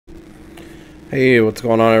Hey, what's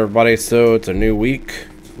going on, everybody? So it's a new week,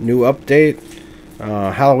 new update,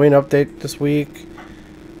 Halloween update this week.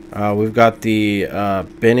 We've got the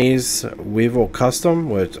Benny's Weevil Custom,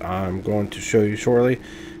 which I'm going to show you shortly.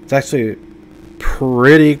 It's actually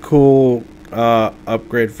pretty cool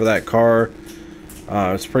upgrade for that car.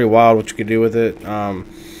 It's pretty wild what you can do with it.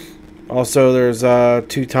 Also, there's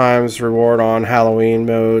 2 times reward on Halloween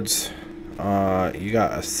modes. You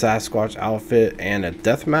got a Sasquatch outfit and a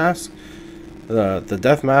death mask. The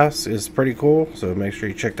death mask is pretty cool, so make sure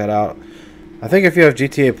you check that out. I think if you have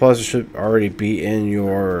GTA Plus, it should already be in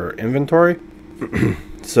your inventory.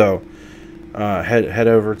 So head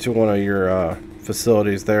over to one of your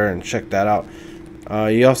facilities there and check that out.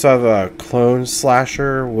 You also have a clone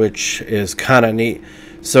slasher, which is kind of neat.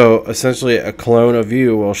 So essentially, a clone of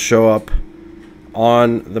you will show up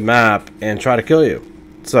on the map and try to kill you.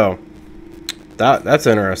 So that's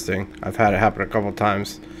interesting. I've had it happen a couple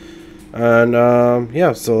times. And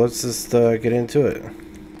yeah, so let's just get into it.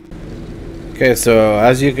 Okay, so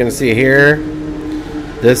as you can see here,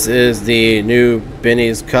 this is the new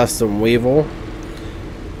Benny's Custom Weevil,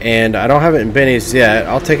 and I don't have it in Benny's yet.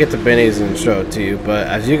 I'll take it to Benny's and show it to you, but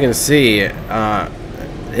as you can see,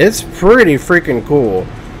 it's pretty freaking cool.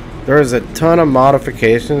 There's a ton of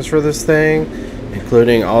modifications for this thing,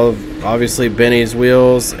 including all of, obviously, Benny's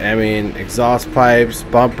wheels. I mean, exhaust pipes,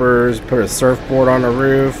 bumpers, put a surfboard on the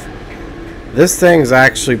roof. This thing's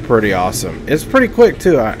actually pretty awesome. It's pretty quick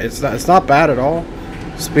too. It's not bad at all,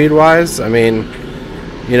 speed wise. I mean,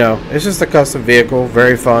 you know, it's just a custom vehicle,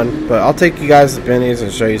 very fun. But I'll take you guys to Benny's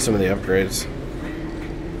and show you some of the upgrades.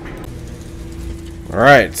 All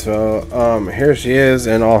right, so here she is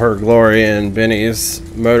in all her glory in Benny's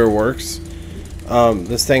Motorworks.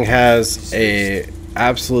 This thing has a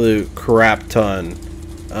absolute crap ton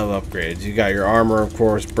of upgrades. You got your armor, of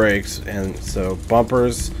course, brakes, and so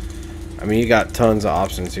bumpers. I mean, you got tons of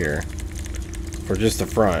options here for just the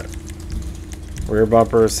front. Rear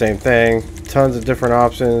bumpers, same thing. Tons of different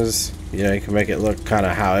options. You know, you can make it look kind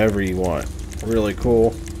of however you want. Really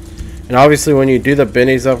cool. And obviously, when you do the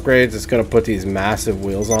Benny's upgrades, it's going to put these massive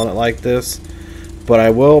wheels on it like this. But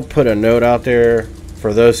I will put a note out there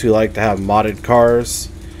for those who like to have modded cars.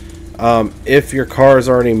 If your car is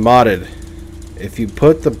already modded, if you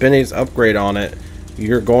put the Benny's upgrade on it,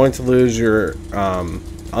 you're going to lose your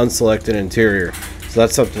unselected interior, so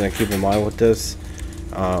that's something to keep in mind with this.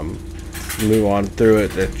 Move on through it.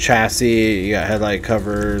 The chassis, you got headlight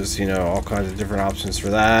covers, you know, all kinds of different options for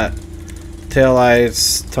that. Tail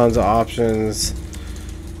lights, tons of options.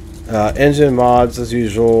 Engine mods as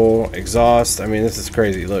usual. Exhaust, I mean, this is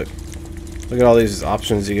crazy. Look at all these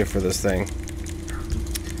options you get for this thing.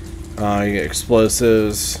 You get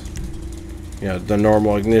explosives, you know, the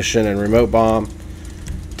normal ignition and remote bomb.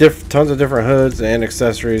 Tons of different hoods and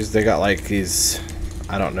accessories. They got like these,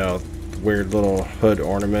 I don't know, weird little hood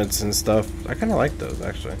ornaments and stuff. I kind of like those,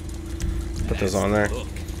 actually. Put those on there.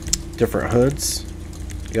 Different hoods.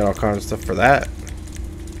 You got all kinds of stuff for that.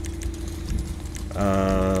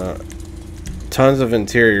 Tons of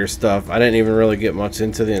interior stuff. I didn't even really get much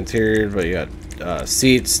into the interior, but you got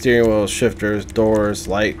seats, steering wheels, shifters, doors,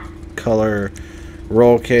 light, color,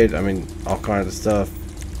 roll cage. I mean, all kinds of stuff.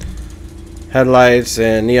 Headlights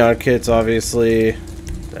and neon kits, obviously.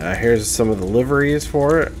 Here's some of the liveries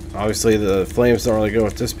for it. Obviously, the flames don't really go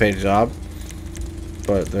with this paint job,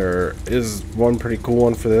 but there is one pretty cool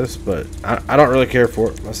one for this, but I don't really care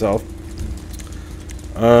for it myself.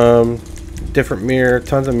 Different mirror,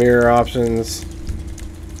 tons of mirror options.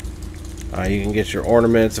 You can get your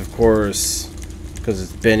ornaments, of course, because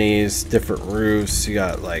it's Benny's. Different roofs. You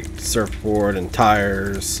got like surfboard and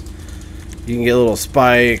tires. You can get little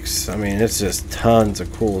spikes. I mean, it's just tons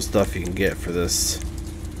of cool stuff you can get for this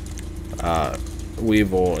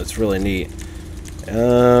Weevil. It's really neat.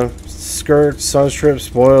 Skirt, sun strip,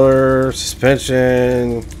 spoiler,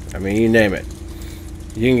 suspension. I mean, you name it.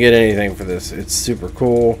 You can get anything for this. It's super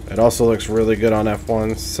cool. It also looks really good on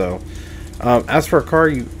F1s. So, as for a car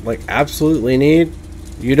you like absolutely need,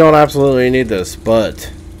 you don't absolutely need this,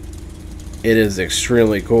 but it is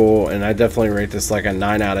extremely cool, and I definitely rate this like a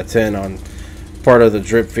 9 out of 10 on part of the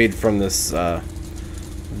drip feed from this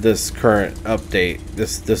this current update.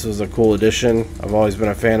 This was a cool addition. I've always been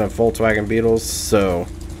a fan of Volkswagen Beetles, so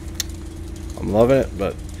I'm loving it.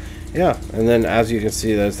 But yeah, and then as you can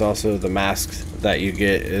see, there's also the mask that you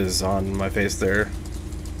get is on my face there.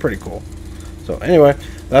 Pretty cool. So anyway,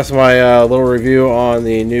 that's my little review on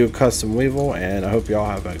the new Custom Weevil, and I hope y'all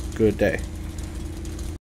have a good day.